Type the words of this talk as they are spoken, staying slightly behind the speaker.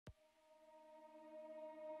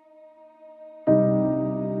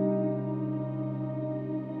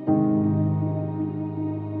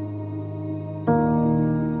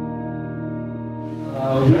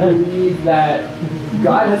We believe that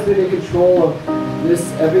God has been in control of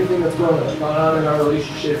everything that's gone on in our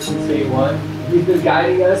relationship since day one. He's been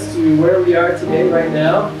guiding us to where we are today, right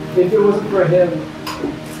now. If it wasn't for Him,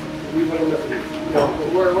 we wouldn't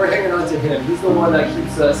have, we're hanging on to Him. He's the one that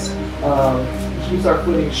keeps us, keeps our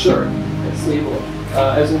footing sure and stable.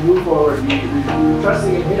 As we move forward, we're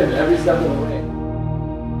trusting in Him every step of the way.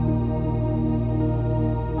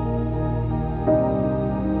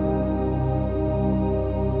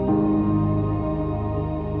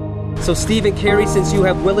 So Steve and Carrie, since you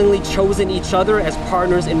have willingly chosen each other as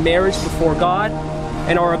partners in marriage before God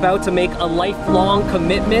and are about to make a lifelong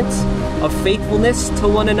commitment of faithfulness to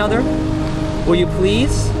one another, will you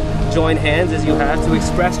please join hands as you have to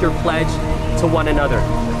express your pledge to one another?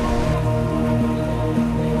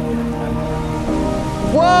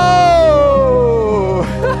 Whoa!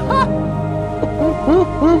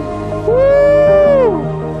 Woo!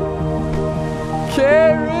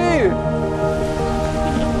 Carrie!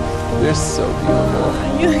 You're so beautiful.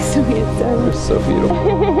 You look so handsome. You're so beautiful.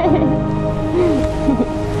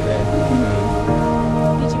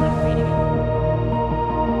 Did you want to read it?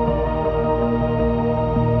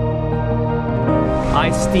 I,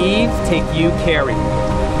 Steve, take you, Carrie,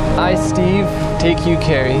 I, Steve, take you,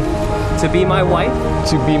 Carrie, to be my wife,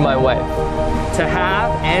 to be my wife, to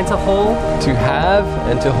have and to hold, to have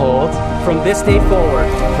and to hold, from this day forward,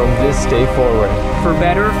 from this day forward, for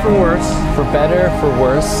better, for worse, for better, for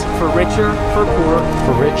worse, for richer, for poor,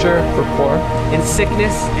 for richer, for poor, in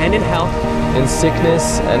sickness and in health, in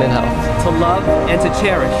sickness and in health, to love and to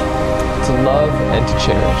cherish, to love and to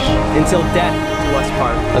cherish, until death do us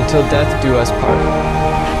part. until death do us part.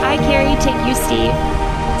 I, Carrie, take you, Steve,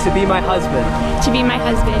 To be my husband, to be my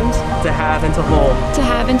husband, to have and to hold, to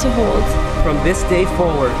have and to hold, from this day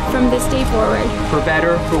forward, from this day forward, for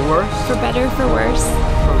better, for worse, for better, for worse,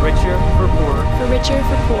 for richer, for poorer, for richer,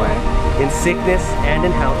 for poor, in sickness and in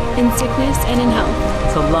health, in sickness and in health,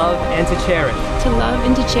 to love and to cherish, to love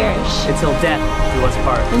and to cherish, until death do us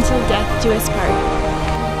part. until death do us part.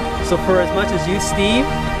 So for as much as you, Steve,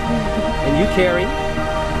 and you, Carrie,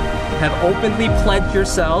 have openly pledged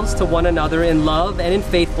yourselves to one another in love and in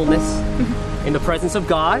faithfulness, in the presence of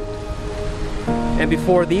God, and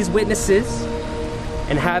before these witnesses,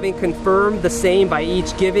 and having confirmed the same by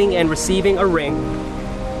each giving and receiving a ring,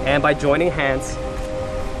 and by joining hands,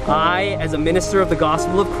 I, as a minister of the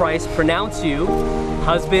gospel of Christ, pronounce you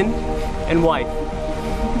husband and wife.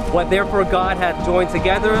 What therefore God hath joined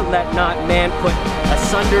together, let not man put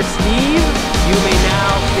asunder. Steve, you may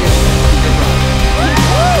now kiss